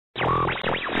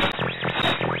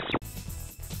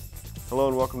Hello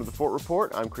and welcome to the Fort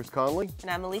Report. I'm Chris Conley. And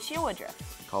I'm Ehleshea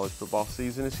Woodruff. College football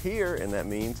season is here, and that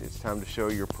means it's time to show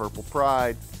your purple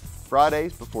pride.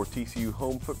 Fridays before TCU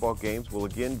home football games will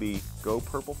again be Go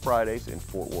Purple Fridays in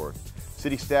Fort Worth.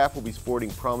 City staff will be sporting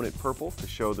prominent purple to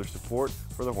show their support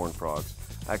for the Horned Frogs.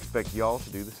 I expect y'all to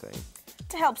do the same.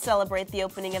 To help celebrate the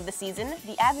opening of the season,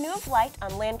 the Avenue of Light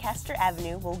on Lancaster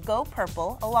Avenue will go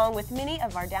purple along with many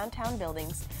of our downtown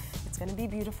buildings. It's going to be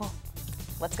beautiful.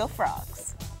 Let's go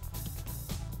Frogs.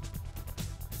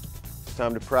 It's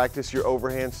time to practice your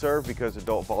overhand serve because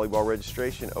adult volleyball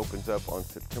registration opens up on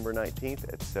September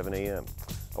 19th at 7 a.m.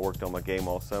 I worked on my game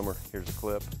all summer. Here's a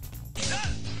clip.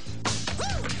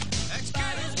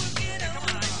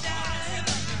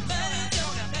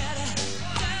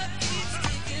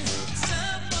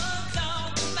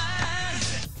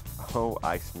 Oh,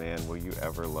 Iceman, will you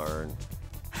ever learn?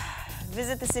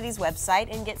 Visit the city's website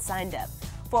and get signed up.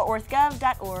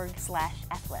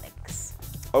 fortworthgov.org/athletics.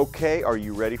 Okay, are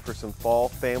you ready for some fall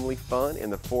family fun in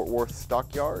the Fort Worth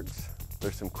Stockyards?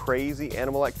 There's some crazy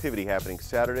animal activity happening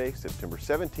Saturday, September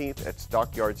 17th at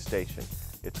Stockyard Station.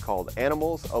 It's called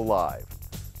Animals Alive.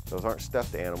 Those aren't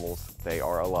stuffed animals, they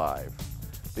are alive.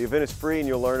 The event is free and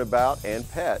you'll learn about and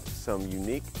pet some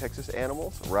unique Texas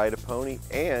animals, ride a pony,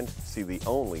 and see the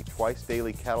only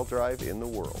twice-daily cattle drive in the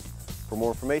world. For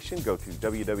more information, go to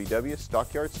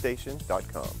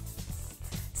www.stockyardstation.com.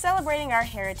 Celebrating our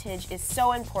heritage is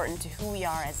so important to who we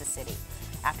are as a city.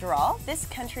 After all, this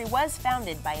country was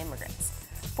founded by immigrants.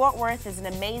 Fort Worth is an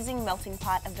amazing melting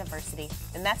pot of diversity,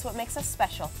 and that's what makes us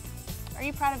special. Are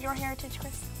you proud of your heritage,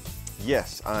 Chris?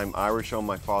 Yes, I'm Irish on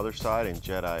my father's side and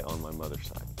Jedi on my mother's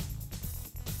side.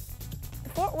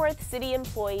 The Fort Worth City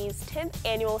Employees' 10th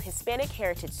Annual Hispanic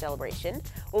Heritage Celebration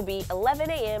will be 11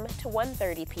 a.m. to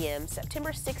 1:30 p.m.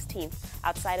 September 16th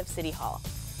outside of City Hall.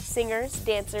 Singers,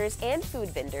 dancers, and food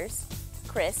vendors,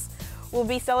 Chris, will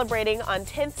be celebrating on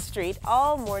 10th Street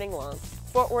all morning long.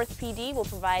 Fort Worth PD will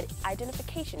provide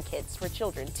identification kits for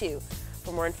children, too.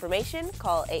 For more information,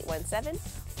 call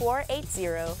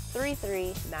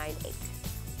 817-480-3398.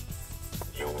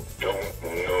 You don't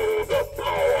know the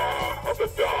power of the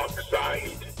dark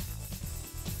side.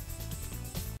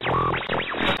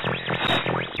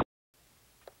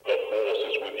 The Force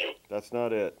is with you. That's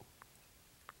not it.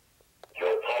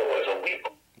 Your powers are weak.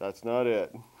 That's not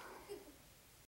it.